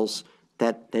models,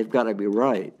 that they've got to be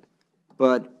right.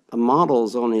 But a model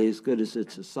is only as good as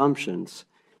its assumptions,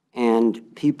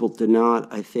 and people do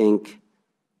not, I think,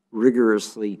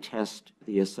 rigorously test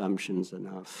the assumptions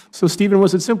enough. So, Stephen,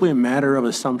 was it simply a matter of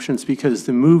assumptions? Because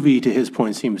the movie, to his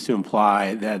point, seems to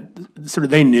imply that sort of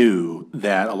they knew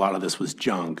that a lot of this was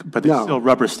junk, but they still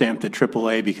rubber stamped at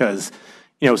AAA because,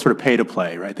 it was sort of pay to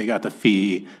play, right? They got the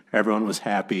fee, everyone was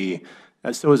happy.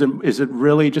 So is it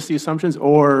really just the assumptions,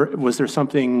 or was there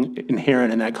something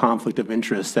inherent in that conflict of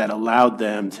interest that allowed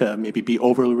them to maybe be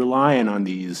overly reliant on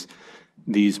these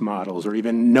models, or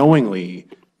even knowingly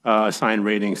assign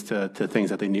ratings to things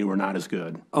that they knew were not as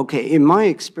good? Okay, in my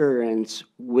experience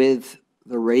with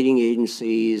the rating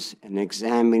agencies and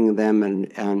examining them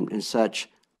and such,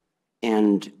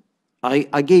 and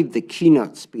I gave the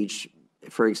keynote speech,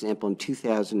 for example, in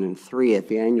 2003 at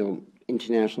the annual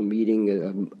international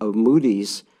meeting of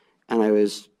Moody's, and I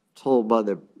was told by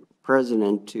the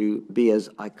president to be as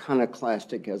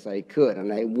iconoclastic as I could,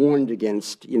 and I warned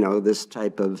against, this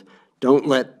type of, don't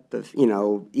let the,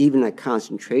 even a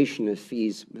concentration of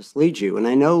fees mislead you. And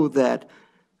I know that,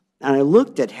 and I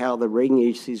looked at how the rating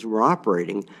agencies were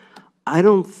operating. I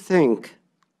don't think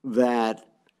that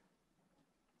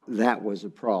that was a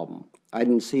problem. I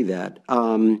didn't see that.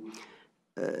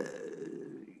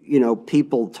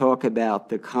 People talk about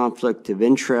the conflict of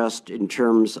interest in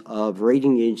terms of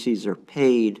rating agencies are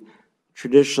paid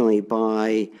traditionally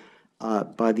by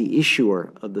the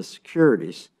issuer of the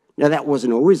securities. Now, that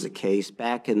wasn't always the case.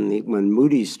 Back when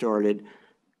Moody's started,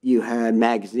 you had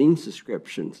magazine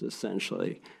subscriptions,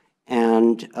 essentially.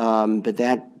 And, but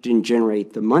that didn't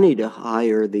generate the money to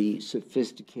hire the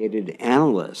sophisticated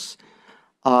analysts.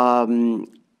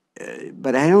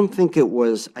 But I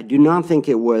do not think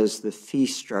it was the fee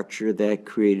structure that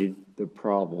created the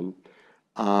problem.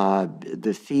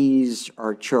 The fees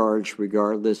are charged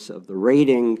regardless of the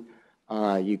rating.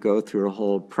 You go through a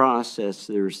whole process.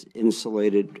 There's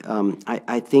insulated.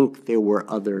 I think there were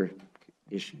other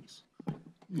issues.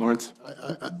 Lawrence?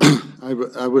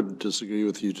 I would disagree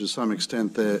with you to some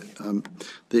extent there.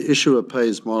 The issuer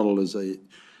pays model is I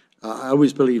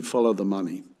always believe follow the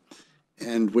money.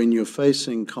 And when you're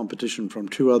facing competition from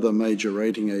two other major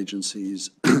rating agencies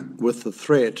with the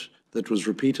threat that was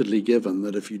repeatedly given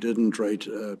that if you didn't rate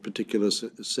a particular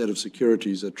set of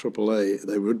securities at AAA,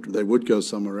 they would go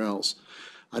somewhere else.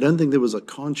 I don't think there was a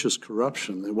conscious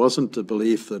corruption. There wasn't a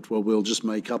belief that, well, we'll just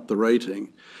make up the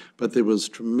rating, but there was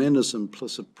tremendous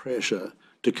implicit pressure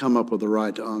to come up with the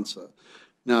right answer.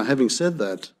 Now, having said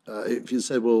that, if you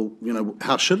say, well,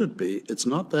 how should it be? It's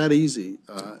not that easy.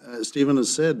 As Stephen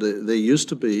has said, it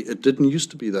didn't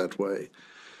used to be that way.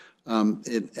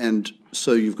 And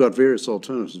so you've got various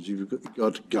alternatives. You've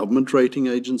got government rating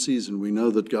agencies, and we know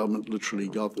that government literally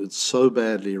got it so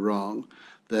badly wrong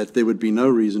that there would be no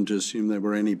reason to assume they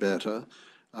were any better.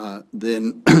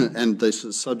 And they're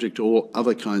subject to all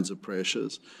other kinds of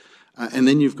pressures. And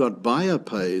then you've got buyer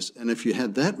pays, and if you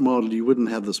had that model, you wouldn't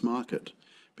have this market.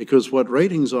 Because what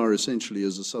ratings are essentially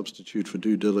is a substitute for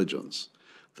due diligence.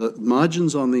 The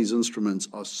margins on these instruments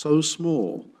are so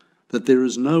small that there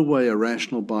is no way a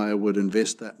rational buyer would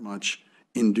invest that much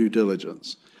in due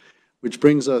diligence. Which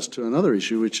brings us to another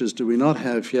issue, which is, do we not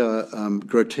have here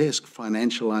grotesque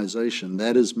financialization?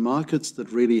 That is, markets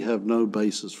that really have no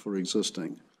basis for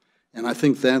existing. And I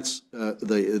think that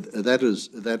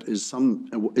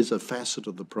is a facet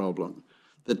of the problem.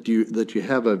 That you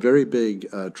have a very big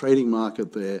trading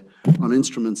market there on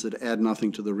instruments that add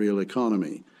nothing to the real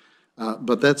economy.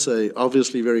 But that's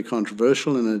obviously very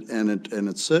controversial, and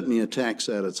it certainly attacks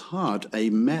at its heart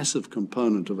a massive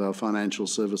component of our financial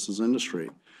services industry.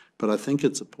 but I think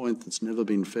it's a point that's never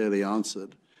been fairly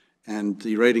answered. And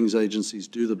the ratings agencies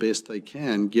do the best they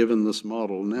can, given this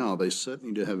model now. They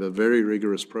certainly do have a very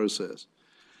rigorous process.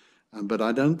 But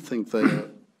I don't think they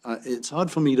are, it's hard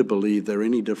for me to believe they're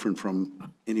any different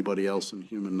from anybody else in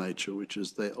human nature, which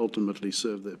is they ultimately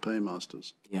serve their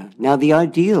paymasters. Yeah. Now, the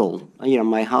ideal,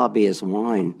 my hobby is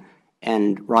wine,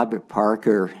 and Robert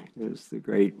Parker is the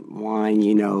great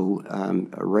wine,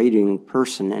 a rating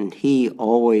person, and he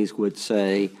always would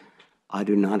say, I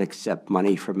do not accept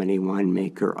money from any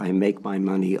winemaker. I make my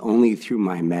money only through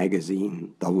my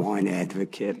magazine, The Wine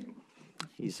Advocate.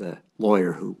 He's a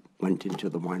lawyer who went into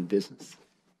the wine business.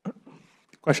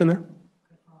 Question there?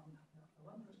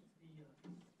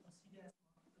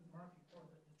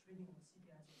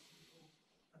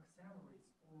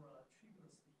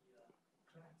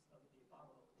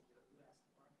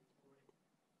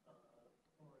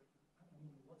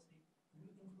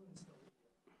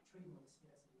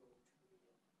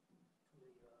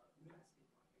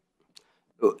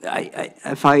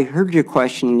 If I heard your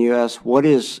question, you asked, what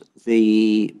is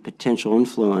the potential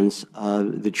influence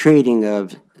of the trading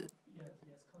of?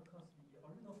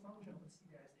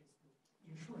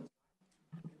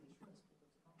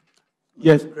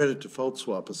 Yes. Credit default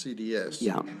swap, a CDS,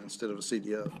 Yeah. instead of a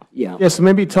CDO. Yeah. Yeah, so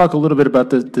maybe talk a little bit about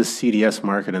the CDS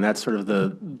market, and that's sort of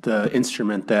the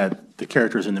instrument that the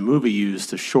characters in the movie use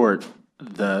to short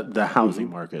the housing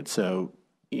market. So,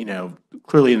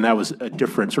 clearly, and that was a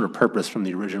different sort of purpose from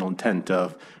the original intent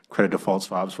of credit default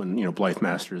swaps when, Blythe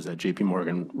Masters at JP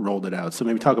Morgan rolled it out. So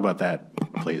maybe talk about that,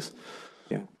 please.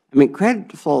 Yeah. I mean, credit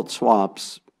default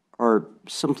swaps are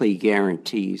simply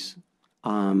guarantees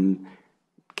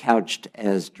couched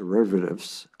as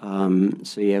derivatives.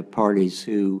 So you have parties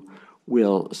who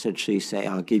will essentially say,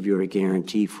 I'll give you a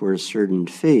guarantee for a certain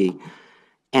fee.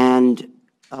 And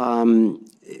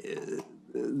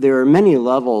there are many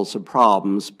levels of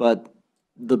problems, but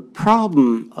the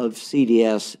problem of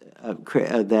CDS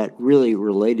that really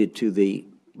related to the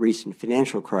recent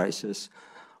financial crisis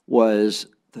was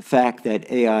the fact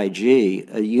that AIG,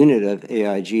 a unit of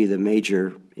AIG, the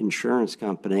major insurance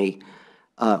company,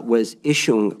 was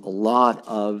issuing a lot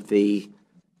of the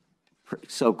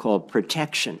so-called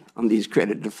protection on these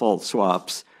credit default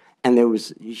swaps. And there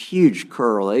was a huge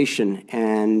correlation.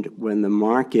 And when the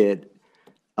market,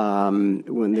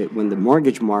 when the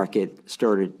mortgage market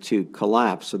started to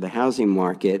collapse, or the housing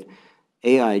market,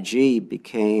 AIG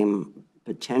became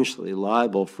potentially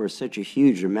liable for such a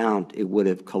huge amount, it would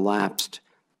have collapsed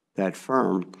that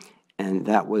firm. And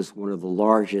that was one of the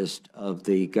largest of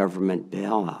the government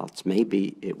bailouts.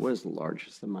 Maybe it was the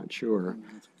largest, I'm not sure.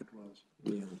 I think it was.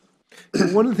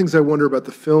 And one of the things I wonder about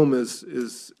the film is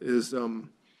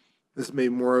this may be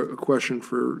more a question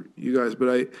for you guys,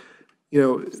 but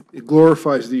it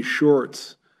glorifies these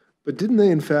shorts, but didn't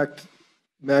they in fact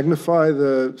magnify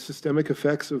the systemic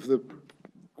effects of the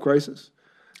crisis?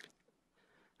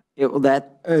 Yeah, well,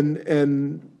 that,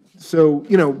 And so,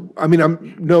 I mean,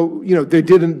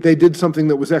 they did something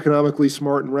that was economically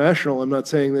smart and rational. I'm not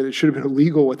saying that it should have been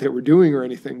illegal what they were doing or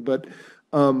anything, but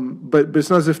it's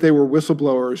not as if they were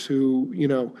whistleblowers who,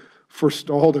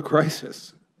 forestalled a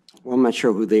crisis. well, I'm not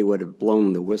sure who they would have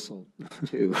blown the whistle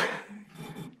to.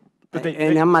 But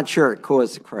And I'm not sure it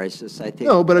caused the crisis, I think.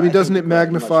 No, but I mean, doesn't think it much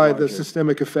magnify the larger.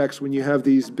 systemic effects when you have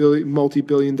these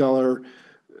multi-billion-dollar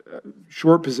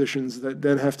short positions that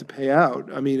then have to pay out?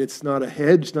 I mean, it's not a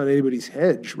hedge, it's not anybody's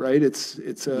hedge, right? It's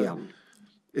Yeah.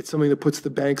 something that puts the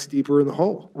banks deeper in the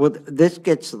hole. Well, this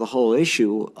gets to the whole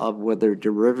issue of whether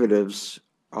derivatives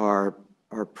are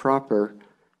proper.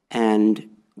 And,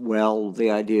 well,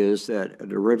 the idea is that a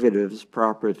derivative is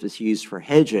proper if it's used for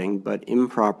hedging, but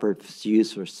improper if it's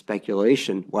used for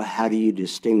speculation. Well, how do you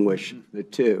distinguish the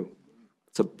two?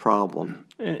 It's a problem.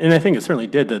 And I think it certainly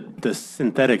did. The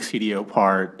synthetic CDO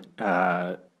part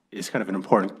is kind of an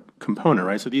important component,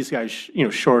 right? So these guys,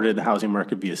 shorted the housing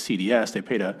market via CDS. They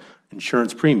paid a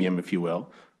insurance premium, if you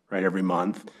will, right, every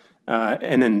month.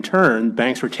 And in turn,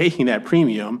 banks were taking that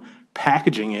premium,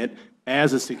 packaging it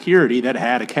as a security that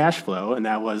had a cash flow, and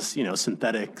that was,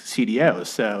 synthetic CDOs.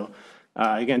 So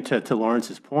again, to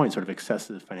Lawrence's point, sort of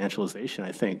excessive financialization,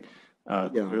 I think,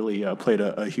 really played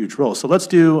a huge role. So let's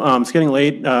do, it's getting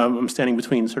late. I'm standing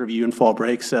between sort of you and fall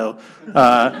break. So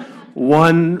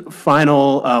one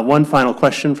final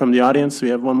question from the audience. Do we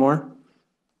have one more?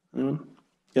 Anyone?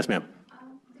 Yes, ma'am.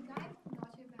 The guy from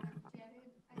Deutsche Bank, Jared,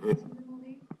 I think in the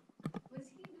movie, was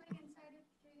he doing insider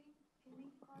trading? Can we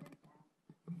call it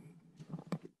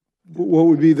that? What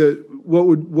would be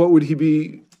what would he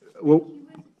be, what?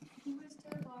 He was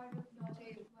still part of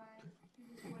Deutsche while he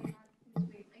was going out his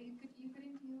way. Like, you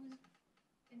couldn't use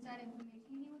inside information.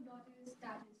 He knew Deutsche's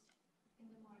status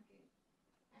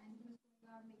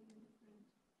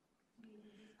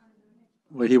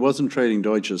Well, he wasn't trading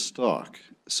Deutsche stock.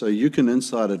 So you can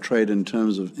insider trade in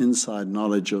terms of inside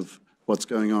knowledge of what's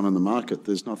going on in the market.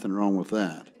 There's nothing wrong with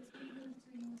that.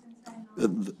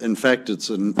 In fact, it's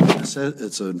an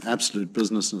absolute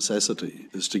business necessity,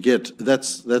 is to get,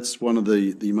 that's one of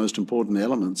the most important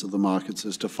elements of the markets,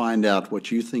 is to find out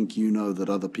what you think you know that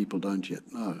other people don't yet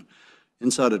know.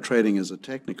 Insider trading is a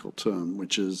technical term,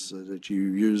 which is that you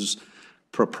use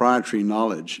proprietary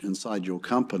knowledge inside your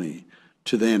company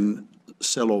to then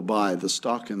sell or buy the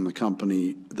stock in the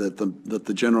company that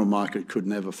the general market could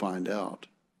never find out.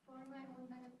 For my own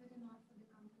benefit and not for the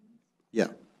company. Yeah.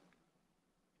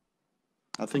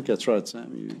 I think that's right,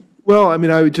 Sam. Well, I mean,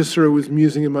 I just sort of was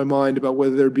musing in my mind about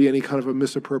whether there'd be any kind of a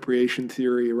misappropriation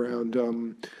theory around,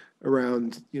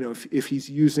 you know, if he's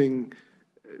using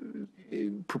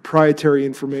proprietary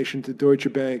information to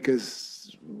Deutsche Bank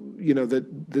as, you know,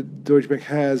 that Deutsche Bank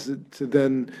has to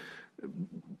then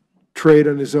trade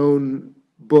on his own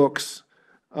books.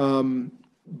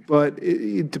 But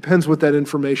it depends what that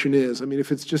information is. I mean,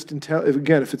 if it's just,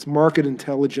 if it's market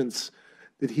intelligence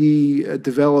that he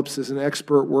develops as an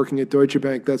expert working at Deutsche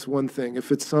Bank, that's one thing.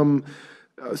 If it's some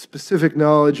specific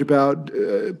knowledge about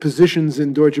positions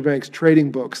in Deutsche Bank's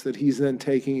trading books that he's then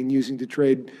taking and using to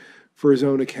trade for his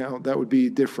own account, that would be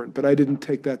different. But I didn't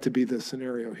take that to be the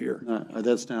scenario here. No,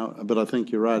 that's now, but I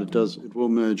think you're right. It will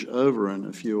merge over, and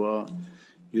if you are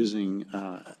using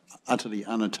utterly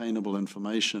unattainable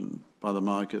information by the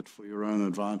market for your own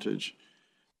advantage,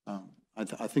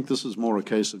 I think this is more a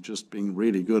case of just being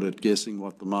really good at guessing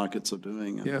what the markets are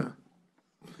doing. And Yeah.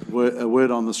 a word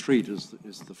on the street is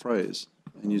the phrase.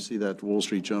 And you see that Wall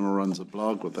Street Journal runs a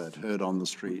blog with that, heard on the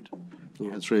street.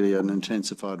 It's really an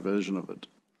intensified version of it.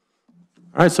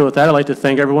 All right, so with that, I'd like to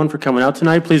thank everyone for coming out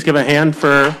tonight. Please give a hand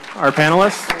for our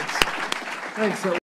panelists. Thanks.